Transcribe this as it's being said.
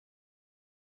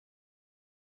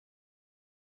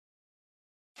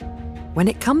When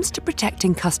it comes to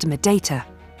protecting customer data,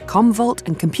 Commvault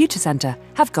and Computacenter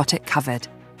have got it covered.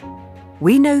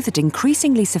 We know that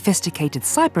increasingly sophisticated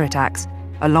cyber attacks,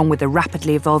 along with the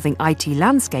rapidly evolving IT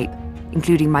landscape,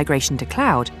 including migration to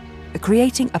cloud, are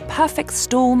creating a perfect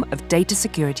storm of data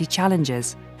security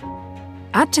challenges.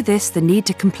 Add to this the need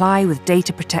to comply with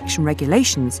data protection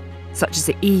regulations, such as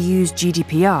the EU's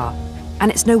GDPR,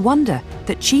 and it's no wonder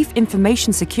that Chief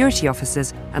Information Security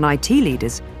Officers and IT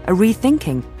leaders are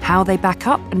rethinking how they back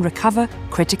up and recover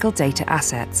critical data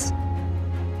assets.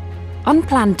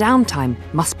 Unplanned downtime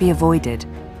must be avoided,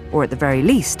 or at the very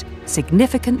least,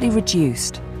 significantly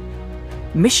reduced.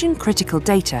 Mission-critical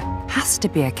data has to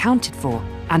be accounted for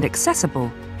and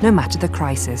accessible no matter the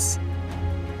crisis.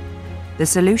 The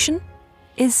solution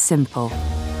is simple.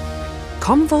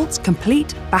 Commvault's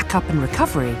complete backup and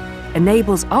recovery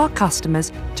enables our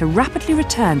customers to rapidly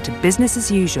return to business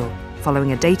as usual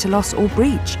following a data loss or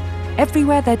breach,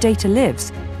 everywhere their data lives,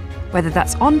 whether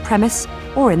that's on-premise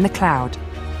or in the cloud.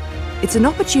 It's an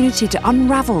opportunity to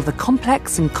unravel the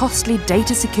complex and costly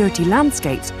data security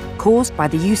landscapes caused by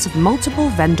the use of multiple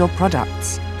vendor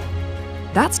products.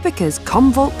 That's because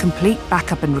Commvault Complete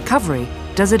Backup and Recovery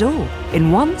does it all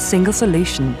in one single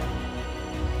solution.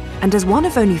 And as one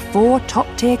of only 4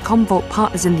 top-tier Commvault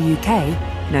partners in the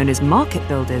UK, known as market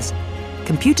builders,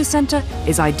 Computacenter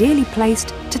is ideally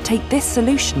placed to take this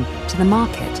solution to the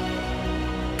market.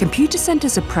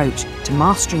 Computacenter's approach to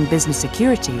mastering business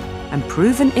security and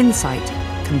proven insight,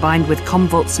 combined with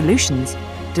Commvault solutions,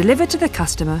 deliver to the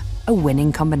customer a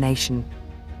winning combination.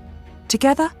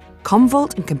 Together,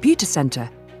 Commvault and Computacenter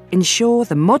ensure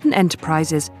the modern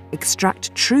enterprises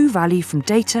extract true value from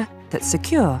data that's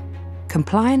secure,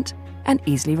 compliant, and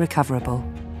easily recoverable.